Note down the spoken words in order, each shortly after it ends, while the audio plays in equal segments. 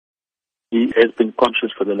He has been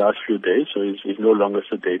conscious for the last few days, so he's no longer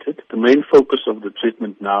sedated. The main focus of the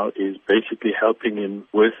treatment now is basically helping him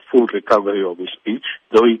with full recovery of his speech.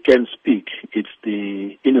 Though he can speak, it's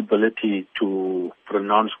the inability to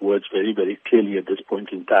pronounce words very, very clearly at this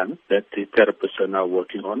point in time that the therapists are now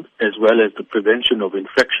working on, as well as the prevention of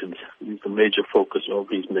infections is the major focus of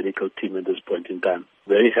his medical team at this point in time.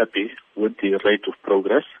 Very happy with the rate of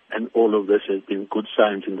progress, and all of this has been good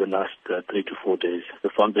signs in the last 3 to 4 days. The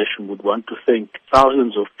foundation would want to thank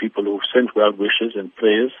thousands of people who've sent well wishes and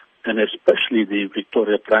prayers, and especially the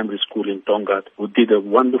Victoria Primary School in Tongaat, who did a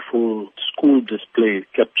wonderful school display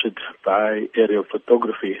captured by aerial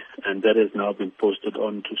photography, and that has now been posted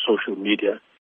onto social media.